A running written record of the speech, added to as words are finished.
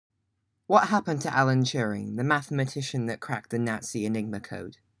What happened to Alan Turing, the mathematician that cracked the Nazi Enigma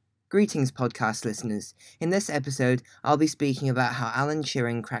code? Greetings, podcast listeners. In this episode, I'll be speaking about how Alan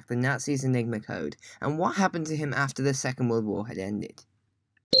Turing cracked the Nazis' Enigma code and what happened to him after the Second World War had ended.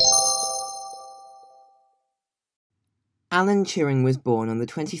 Alan Turing was born on the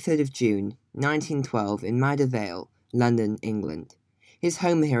 23rd of June, 1912 in Maida Vale, London, England. His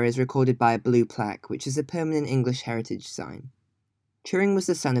home here is recorded by a blue plaque, which is a permanent English heritage sign. Turing was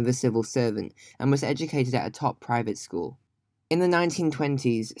the son of a civil servant and was educated at a top private school. In the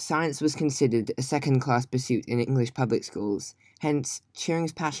 1920s, science was considered a second-class pursuit in English public schools, hence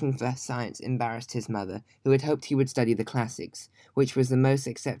Turing's passion for science embarrassed his mother, who had hoped he would study the classics, which was the most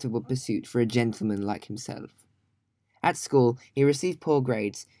acceptable pursuit for a gentleman like himself. At school, he received poor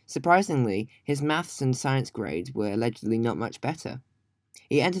grades. Surprisingly, his maths and science grades were allegedly not much better.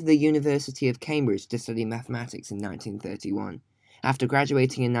 He entered the University of Cambridge to study mathematics in 1931. After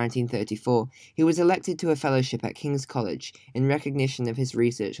graduating in 1934, he was elected to a fellowship at King's College in recognition of his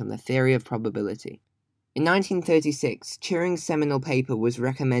research on the theory of probability. In 1936, Turing's seminal paper was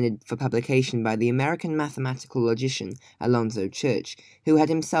recommended for publication by the American mathematical logician Alonzo Church, who had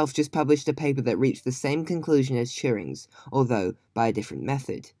himself just published a paper that reached the same conclusion as Turing's, although by a different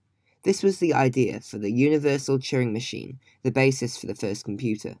method. This was the idea for the universal Turing machine, the basis for the first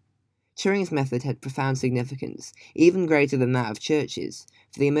computer. Turing's method had profound significance, even greater than that of Church's,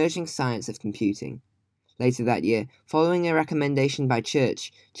 for the emerging science of computing. Later that year, following a recommendation by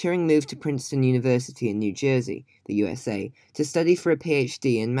Church, Turing moved to Princeton University in New Jersey, the USA, to study for a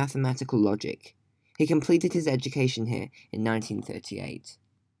PhD in mathematical logic. He completed his education here in 1938.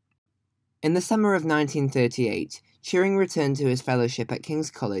 In the summer of 1938, Turing returned to his fellowship at King's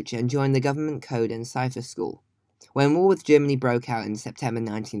College and joined the Government Code and Cipher School. When war with Germany broke out in September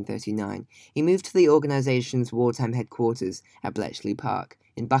 1939, he moved to the organization's wartime headquarters at Bletchley Park,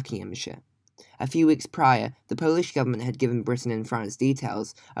 in Buckinghamshire. A few weeks prior, the Polish government had given Britain and France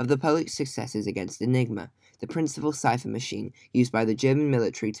details of the Polish successes against Enigma, the principal cipher machine used by the German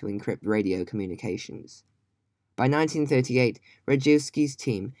military to encrypt radio communications. By 1938, Rejewski's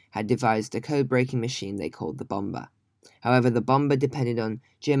team had devised a code-breaking machine they called the Bomber. However, the Bomber depended on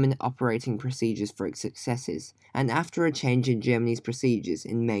German operating procedures for its successes, and after a change in Germany's procedures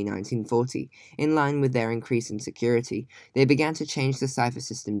in May 1940, in line with their increase in security, they began to change the cipher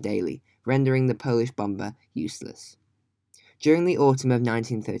system daily, rendering the Polish Bomber useless. During the autumn of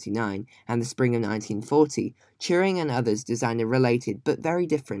 1939 and the spring of 1940, Turing and others designed a related but very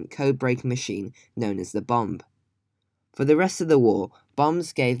different code-breaking machine known as the Bomb. For the rest of the war,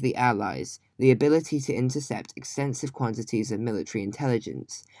 bombs gave the Allies the ability to intercept extensive quantities of military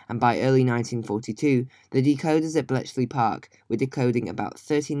intelligence, and by early 1942, the decoders at Bletchley Park were decoding about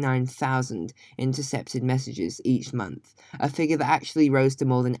 39,000 intercepted messages each month, a figure that actually rose to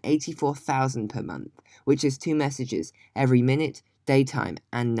more than 84,000 per month, which is 2 messages every minute, daytime,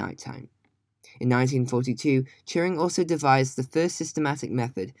 and nighttime. In 1942, Turing also devised the first systematic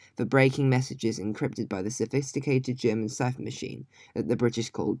method for breaking messages encrypted by the sophisticated German cipher machine that the British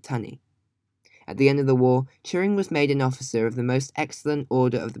called Tunny. At the end of the war, Turing was made an officer of the Most Excellent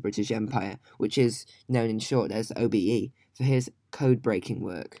Order of the British Empire, which is known in short as OBE, for his code-breaking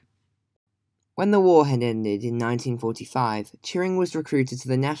work. When the war had ended in 1945, Turing was recruited to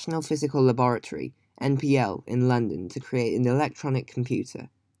the National Physical Laboratory, NPL, in London to create an electronic computer.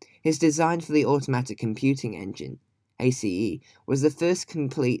 His design for the Automatic Computing Engine, ACE, was the first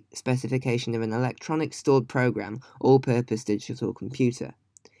complete specification of an electronic stored program all-purpose digital computer.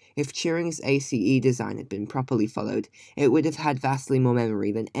 If Turing's ACE design had been properly followed, it would have had vastly more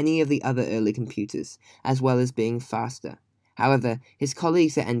memory than any of the other early computers, as well as being faster. However, his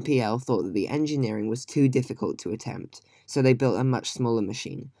colleagues at NPL thought that the engineering was too difficult to attempt, so they built a much smaller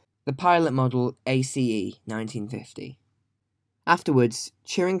machine, the pilot model ACE 1950. Afterwards,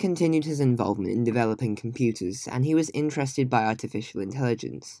 Turing continued his involvement in developing computers, and he was interested by artificial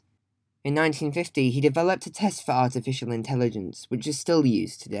intelligence. In 1950, he developed a test for artificial intelligence, which is still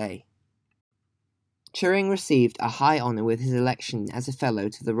used today. Turing received a high honour with his election as a Fellow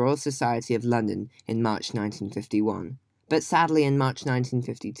to the Royal Society of London in March 1951, but sadly in March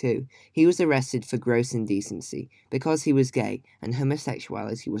 1952, he was arrested for gross indecency because he was gay and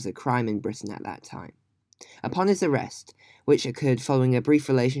homosexuality was a crime in Britain at that time. Upon his arrest, which occurred following a brief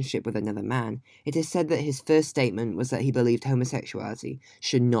relationship with another man, it is said that his first statement was that he believed homosexuality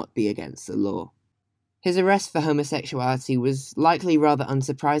should not be against the law. His arrest for homosexuality was likely rather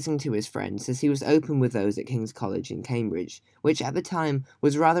unsurprising to his friends, as he was open with those at King's College in Cambridge, which at the time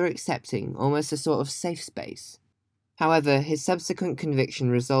was rather accepting, almost a sort of safe space. However, his subsequent conviction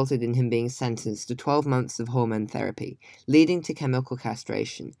resulted in him being sentenced to 12 months of hormone therapy, leading to chemical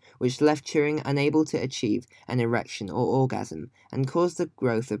castration, which left Turing unable to achieve an erection or orgasm, and caused the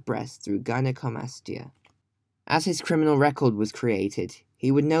growth of breasts through gynecomastia. As his criminal record was created,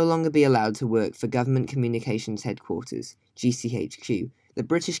 he would no longer be allowed to work for Government Communications Headquarters, GCHQ, the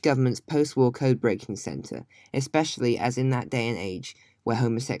British government's post-war code-breaking centre, especially as in that day and age where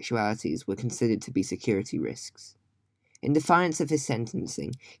homosexualities were considered to be security risks. In defiance of his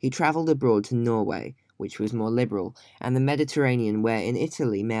sentencing, he travelled abroad to Norway, which was more liberal, and the Mediterranean, where in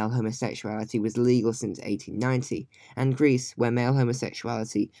Italy male homosexuality was legal since 1890, and Greece, where male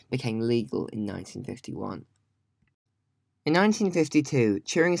homosexuality became legal in 1951. In 1952,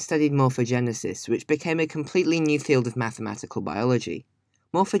 Turing studied morphogenesis, which became a completely new field of mathematical biology.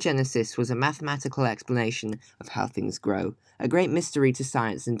 Morphogenesis was a mathematical explanation of how things grow, a great mystery to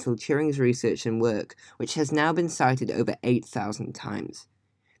science until Turing's research and work, which has now been cited over 8,000 times.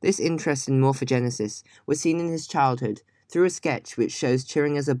 This interest in morphogenesis was seen in his childhood through a sketch which shows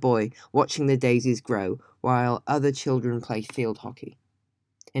Turing as a boy watching the daisies grow while other children play field hockey.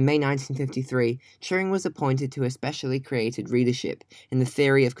 In May 1953, Turing was appointed to a specially created readership in the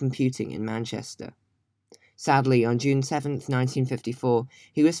theory of computing in Manchester. Sadly, on June 7, 1954,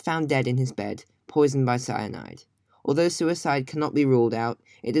 he was found dead in his bed, poisoned by cyanide. Although suicide cannot be ruled out,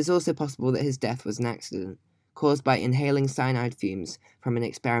 it is also possible that his death was an accident, caused by inhaling cyanide fumes from an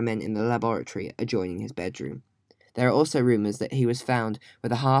experiment in the laboratory adjoining his bedroom. There are also rumors that he was found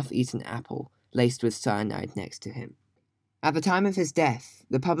with a half-eaten apple laced with cyanide next to him. At the time of his death,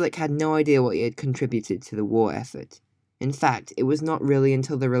 the public had no idea what he had contributed to the war effort. In fact, it was not really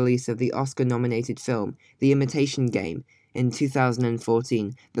until the release of the Oscar-nominated film The Imitation Game in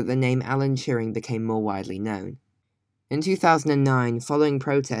 2014 that the name Alan Turing became more widely known. In 2009, following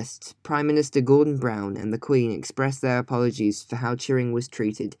protests, Prime Minister Gordon Brown and the Queen expressed their apologies for how Turing was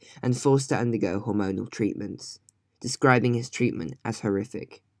treated and forced to undergo hormonal treatments, describing his treatment as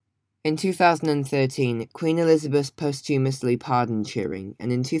horrific. In 2013, Queen Elizabeth posthumously pardoned Turing,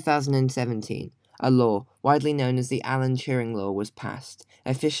 and in 2017, a law, widely known as the Alan Turing Law, was passed,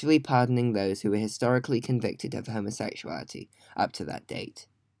 officially pardoning those who were historically convicted of homosexuality up to that date.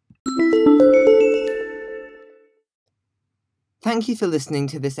 Thank you for listening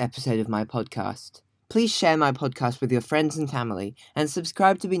to this episode of my podcast. Please share my podcast with your friends and family, and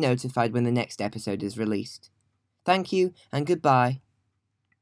subscribe to be notified when the next episode is released. Thank you, and goodbye.